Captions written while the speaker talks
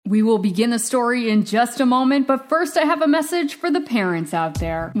We will begin the story in just a moment, but first I have a message for the parents out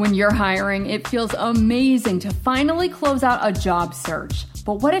there. When you're hiring, it feels amazing to finally close out a job search.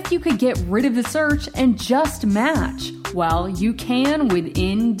 But what if you could get rid of the search and just match? Well, you can with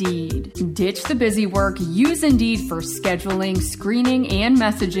Indeed. Ditch the busy work, use Indeed for scheduling, screening, and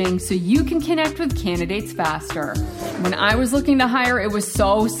messaging so you can connect with candidates faster. When I was looking to hire, it was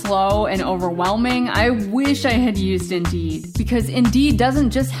so slow and overwhelming. I wish I had used Indeed, because Indeed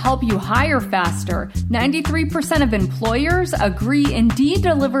doesn't just help you hire faster. 93% of employers agree Indeed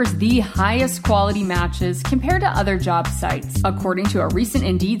delivers the highest quality matches compared to other job sites, according to a recent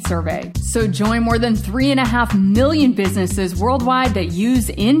Indeed survey. So join more than 3.5 million businesses worldwide that use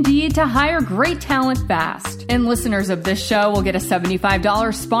Indeed to hire great talent fast. And listeners of this show will get a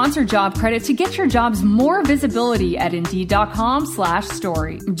 $75 sponsored job credit to get your jobs more visibility at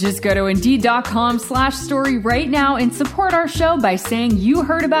Indeed.com/story. Just go to Indeed.com/story right now and support our show by saying you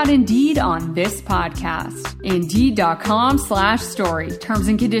heard about Indeed on this podcast. Indeed.com/story. Terms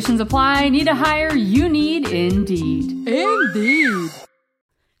and conditions apply. Need to hire? You need Indeed. Indeed.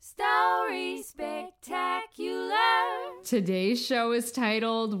 Story Spectacular. Today's show is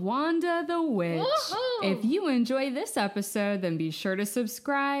titled Wanda the Witch. Woohoo! If you enjoy this episode, then be sure to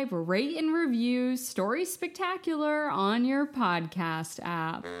subscribe, rate, and review Story Spectacular on your podcast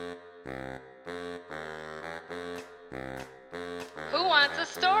app. Who wants a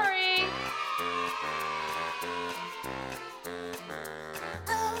story?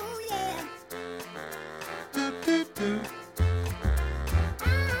 Oh yeah.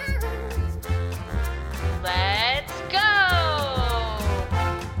 Let's go!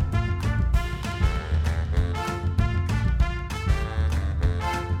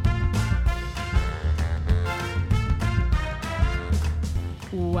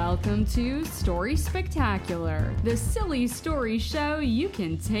 Welcome to Story Spectacular, the silly story show you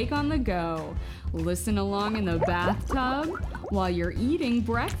can take on the go. Listen along in the bathtub, while you're eating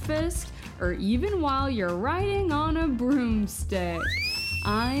breakfast, or even while you're riding on a broomstick.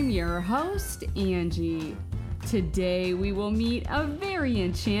 I'm your host, Angie. Today we will meet a very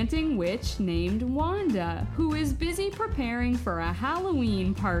enchanting witch named Wanda, who is busy preparing for a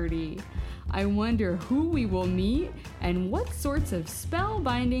Halloween party. I wonder who we will meet and what sorts of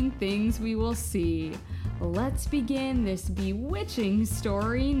spellbinding things we will see. Let's begin this bewitching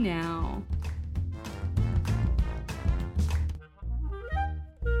story now.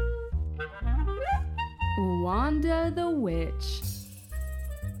 Wanda the Witch.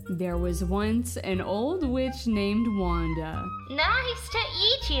 There was once an old witch named Wanda. Nice to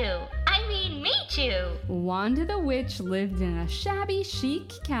eat you. I mean, meet you. Wanda the Witch lived in a shabby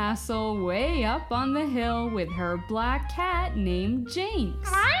chic castle way up on the hill with her black cat named Jinx.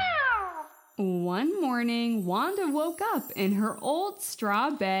 One morning, Wanda woke up in her old straw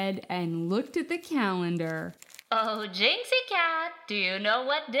bed and looked at the calendar. Oh, Jinxie Cat, do you know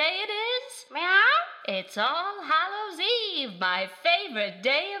what day it is? Meow. It's All Hallows Eve, my favorite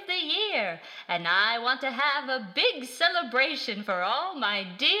day of the year, and I want to have a big celebration for all my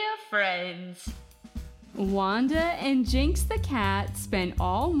dear friends. Wanda and Jinx the cat spent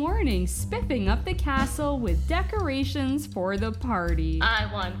all morning spiffing up the castle with decorations for the party. I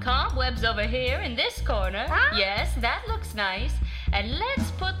want cobwebs over here in this corner. Huh? Yes, that looks nice. And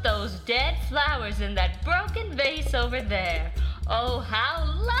let's put those dead flowers in that broken vase over there. Oh, how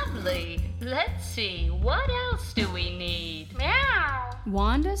lovely. Let's see, what else do we need? Meow.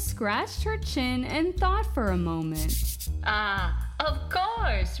 Wanda scratched her chin and thought for a moment. Ah, of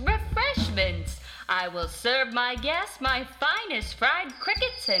course, refreshments. I will serve my guests my finest fried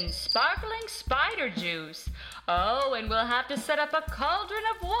crickets and sparkling spider juice. Oh, and we'll have to set up a cauldron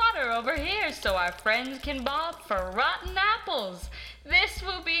of water over here so our friends can bob for rotten apples. This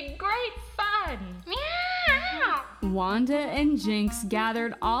will be great fun. Meow. Wanda and Jinx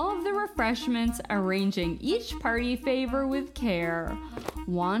gathered all of the refreshments, arranging each party favor with care.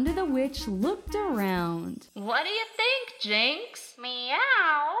 Wanda the Witch looked around. What do you think, Jinx?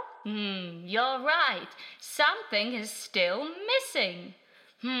 Meow. You're right. Something is still missing.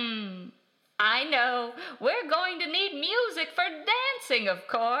 I know. We're going to need music for dancing, of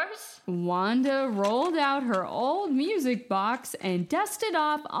course. Wanda rolled out her old music box and dusted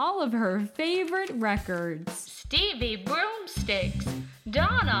off all of her favorite records. Stevie Broomsticks,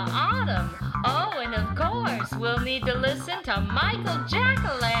 Donna Autumn. Oh, and of course, we'll need to listen to Michael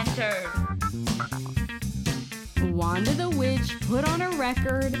Jack-o'-lantern. Wanda the Witch put on a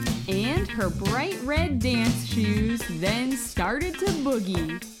record and her bright red dance shoes, then started to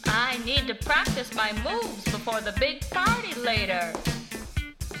boogie. I need to practice my moves before the big party later.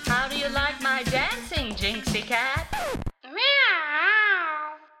 How do you like my dancing, Jinxie Cat?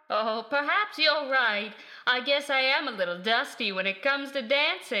 Meow. Oh, perhaps you're right. I guess I am a little dusty when it comes to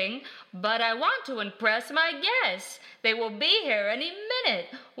dancing, but I want to impress my guests. They will be here any minute.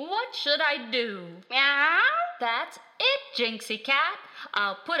 What should I do? Meow. That's it, Jinxie Cat.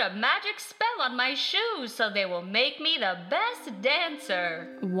 I'll put a magic spell on my shoes so they will make me the best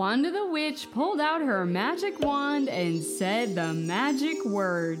dancer. Wanda the Witch pulled out her magic wand and said the magic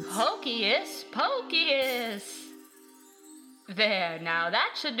words. Hocus pocus. There, now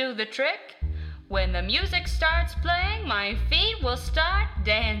that should do the trick. When the music starts playing, my feet will start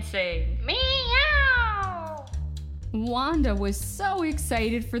dancing. Meow. Wanda was so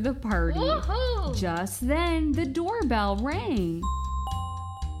excited for the party. Woohoo! Just then, the doorbell rang.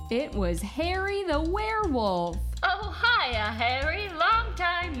 It was Harry the werewolf. Oh, hiya, Harry. Long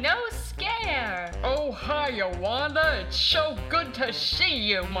time no scare. Oh, hiya, Wanda. It's so good to see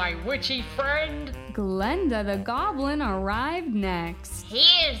you, my witchy friend. Glenda the goblin arrived next.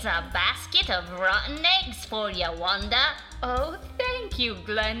 Here's a basket of rotten eggs for you, Wanda. Oh, thank you,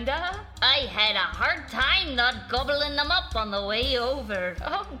 Glenda. I had a hard time not gobbling them up on the way over.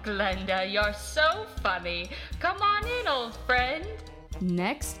 Oh, Glenda, you're so funny. Come on in, old friend.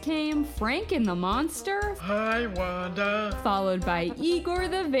 Next came Franken the monster, Hi, Wanda. followed by Igor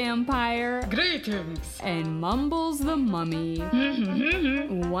the vampire, Greetings. and Mumbles the mummy.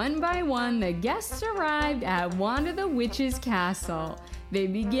 One by one, the guests arrived at Wanda the Witch's castle. They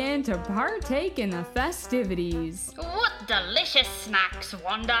began to partake in the festivities. What delicious snacks,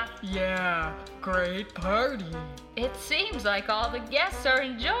 Wanda. Yeah, great party. It seems like all the guests are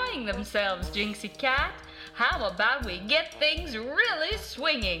enjoying themselves, Jinxie Cat. How about we get things really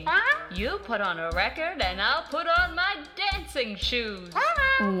swinging? You put on a record and I'll put on my dancing shoes.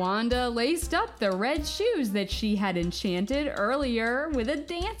 Wanda laced up the red shoes that she had enchanted earlier with a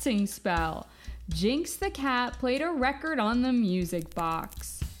dancing spell. Jinx the cat played a record on the music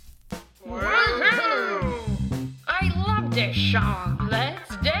box. Woohoo! I love this song.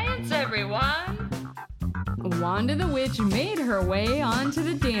 Let's dance, everyone. Wanda the Witch made her way onto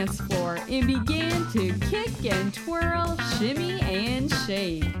the dance floor and began to kick and twirl, shimmy and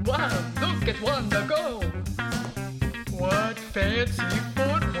shake. Wow, look at Wanda go. What fancy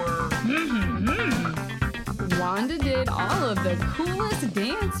footwork. Wanda did all of the coolest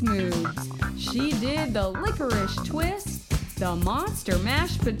dance moves. She did the licorice twist, the monster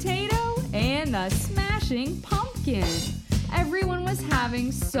mashed potato, and the smashing pumpkin. Everyone was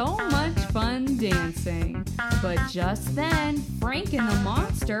having so much fun dancing. But just then, Franken the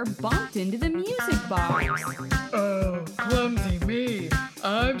monster bumped into the music box. Oh, clumsy me.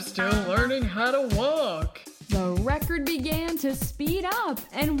 I'm still learning how to walk. The record began to speed up,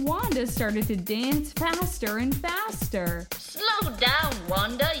 and Wanda started to dance faster and faster. Slow down,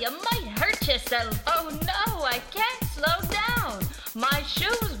 Wanda. You might hurt yourself. Oh no, I can't slow down. My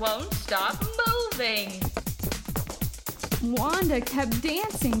shoes won't stop moving. Wanda kept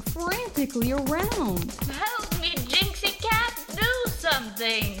dancing frantically around. Help me, Jinxie Cat, do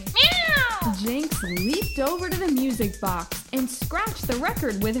something. Meow. Jinx leaped over to the music box and scratched the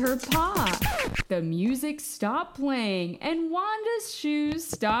record with her paw. The music stopped playing and Wanda's shoes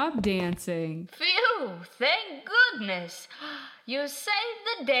stopped dancing. Phew, thank goodness. You saved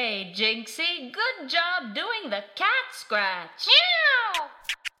the day, Jinxie. Good job doing the cat scratch. Meow.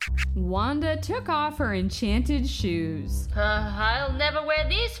 Wanda took off her enchanted shoes. I'll never wear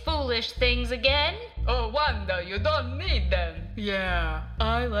these foolish things again. Oh, Wanda, you don't need them. Yeah,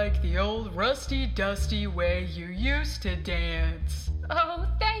 I like the old rusty, dusty way you used to dance. Oh,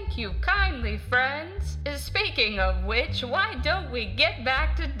 thank you kindly, friends. Speaking of which, why don't we get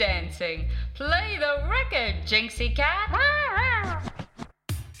back to dancing? Play the record, Jinxie Cat.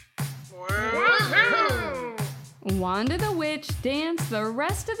 Woohoo! Wanda the Witch danced the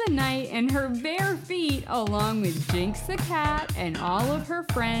rest of the night in her bare feet along with Jinx the cat and all of her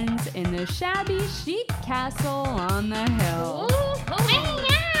friends in the shabby chic castle on the hill. Meow.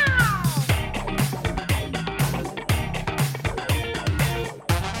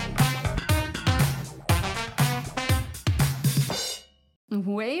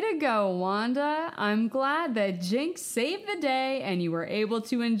 Way to go, Wanda. I'm glad that Jinx saved the day and you were able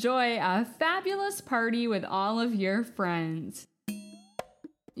to enjoy a fabulous party with all of your friends.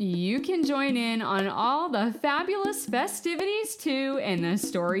 You can join in on all the fabulous festivities too in the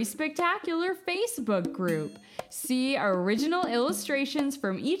Story Spectacular Facebook group. See original illustrations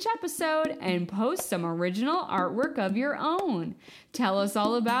from each episode and post some original artwork of your own. Tell us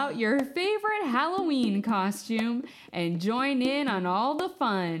all about your favorite Halloween costume and join in on all the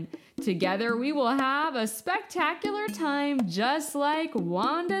fun. Together we will have a spectacular time just like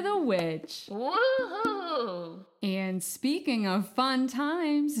Wanda the Witch. Woohoo! And speaking of fun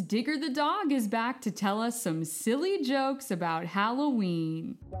times, Digger the dog is back to tell us some silly jokes about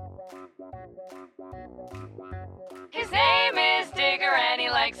Halloween. His name is Digger and he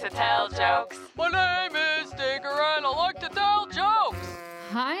likes to tell jokes. My name is Digger and I like to tell jokes.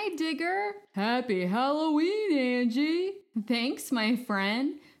 Hi, Digger. Happy Halloween, Angie. Thanks, my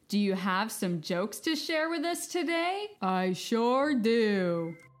friend. Do you have some jokes to share with us today? I sure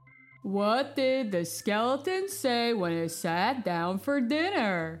do. What did the skeleton say when it sat down for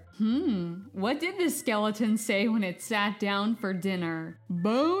dinner? What did the skeleton say when it sat down for dinner?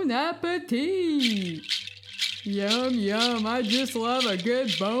 Bon appetit! Yum, yum, I just love a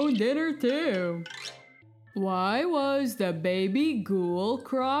good bone dinner too. Why was the baby ghoul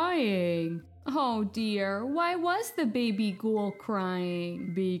crying? Oh dear, why was the baby ghoul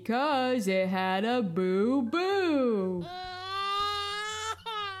crying? Because it had a boo-boo.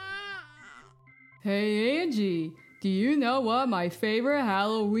 Hey Angie, do you know what my favorite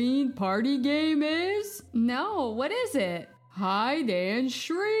Halloween party game is? No, what is it? Hide and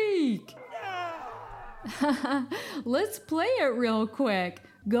shriek. Let's play it real quick.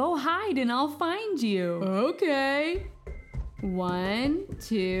 Go hide and I'll find you. Okay. 1,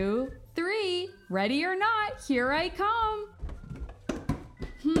 2, 3. Ready or not, here I come.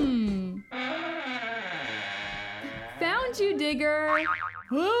 Found you, Digger.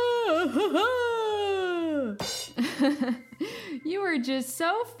 You are just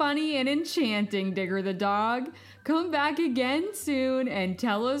so funny and enchanting, Digger the dog. Come back again soon and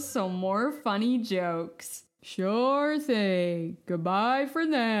tell us some more funny jokes. Sure thing. Goodbye for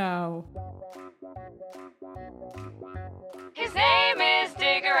now. His name is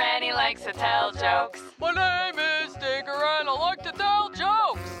Digger and he likes to tell jokes. My name is Digger and I like to tell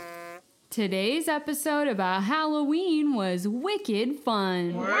jokes. Today's episode about Halloween was wicked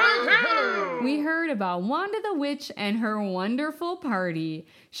fun. We heard about Wanda the Witch and her wonderful party.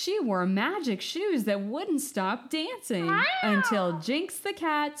 She wore magic shoes that wouldn't stop dancing until Jinx the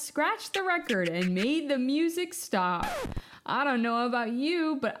cat scratched the record and made the music stop. I don't know about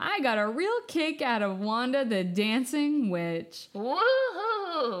you, but I got a real kick out of Wanda the Dancing Witch.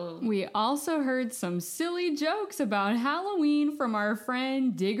 Woohoo! We also heard some silly jokes about Halloween from our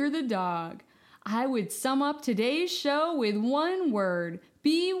friend Digger the dog. I would sum up today's show with one word: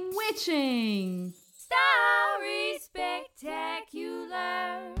 bewitching. Story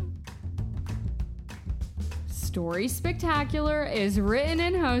Spectacular. Story Spectacular is written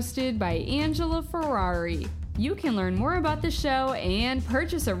and hosted by Angela Ferrari. You can learn more about the show and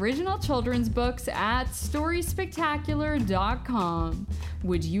purchase original children's books at StorySpectacular.com.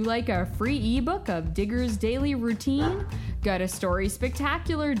 Would you like a free ebook of Digger's daily routine? Go to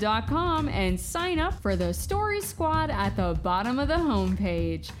StorySpectacular.com and sign up for the Story Squad at the bottom of the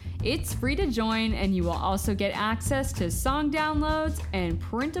homepage. It's free to join, and you will also get access to song downloads and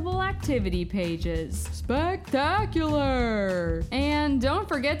printable activity pages. Spectacular! And don't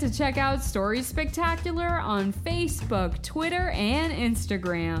forget to check out Story Spectacular on Facebook, Twitter, and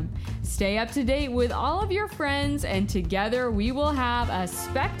Instagram. Stay up to date with all of your friends, and together we will have a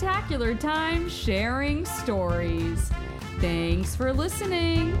spectacular time sharing stories. Thanks for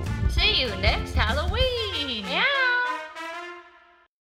listening. See you next Halloween! Yeah!